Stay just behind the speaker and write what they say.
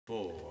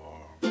4.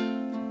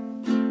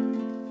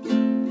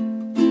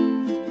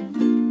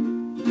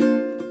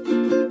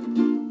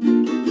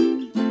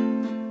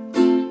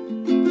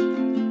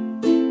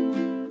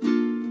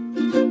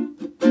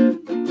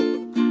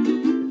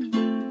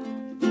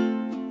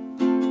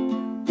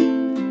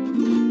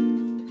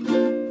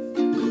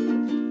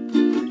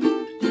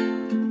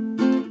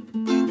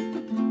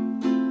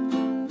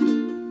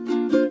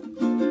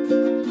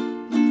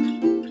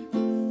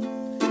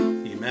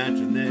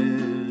 Imagine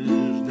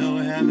there's no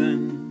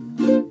heaven.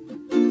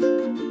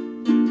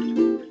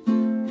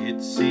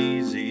 It's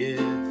easy if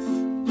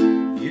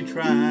you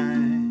try.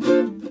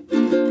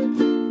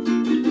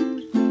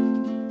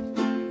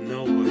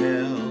 No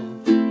hell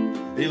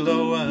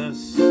below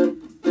us,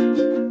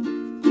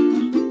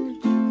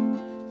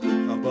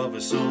 above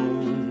us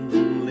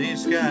only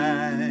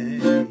sky.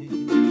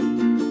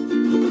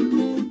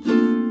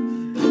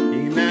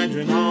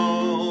 Imagine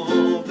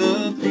all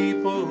the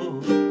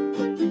people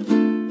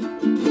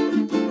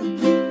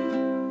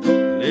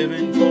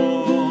living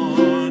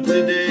for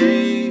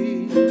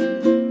today.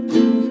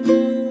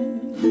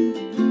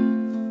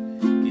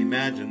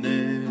 Imagine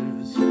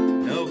there's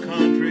no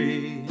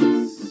countries.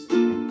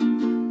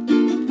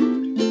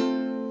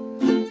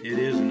 It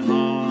isn't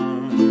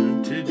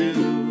hard to do.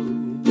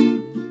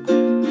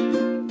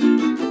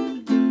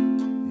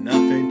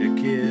 Nothing to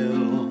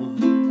kill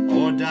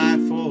or die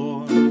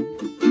for,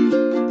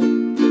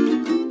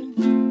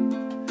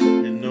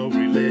 and no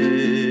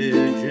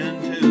religion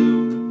too.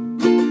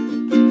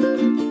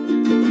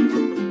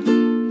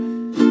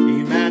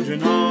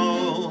 Imagine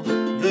all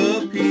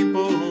the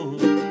people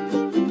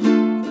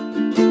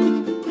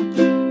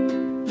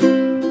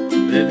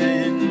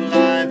living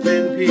life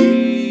in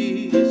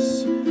peace.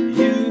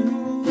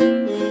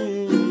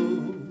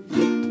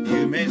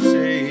 You may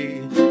say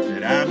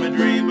that I'm a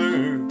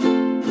dreamer,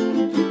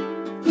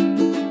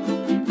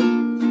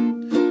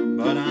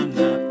 but I'm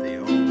not the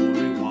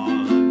only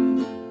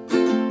one.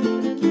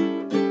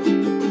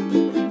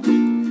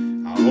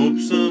 I hope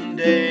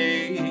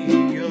someday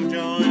you'll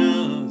join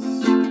us,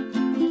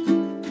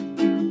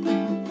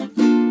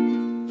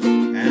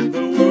 and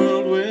the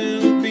world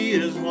will be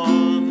as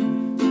one.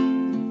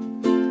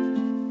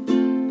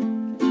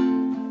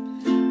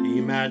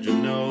 Imagine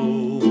no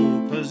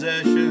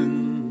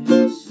possessions.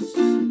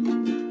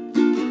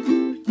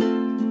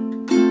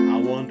 I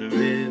wonder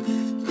if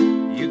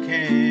you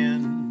can.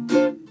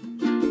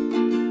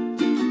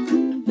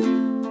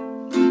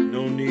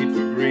 No need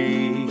for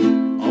greed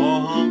or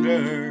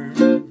hunger.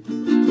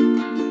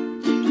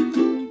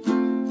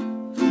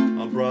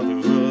 A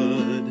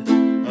brotherhood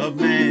of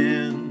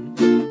man.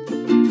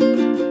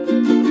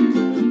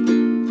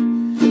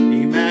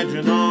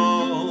 Imagine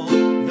all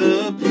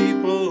the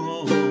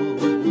people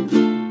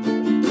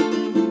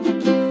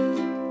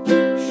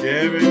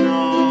sharing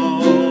all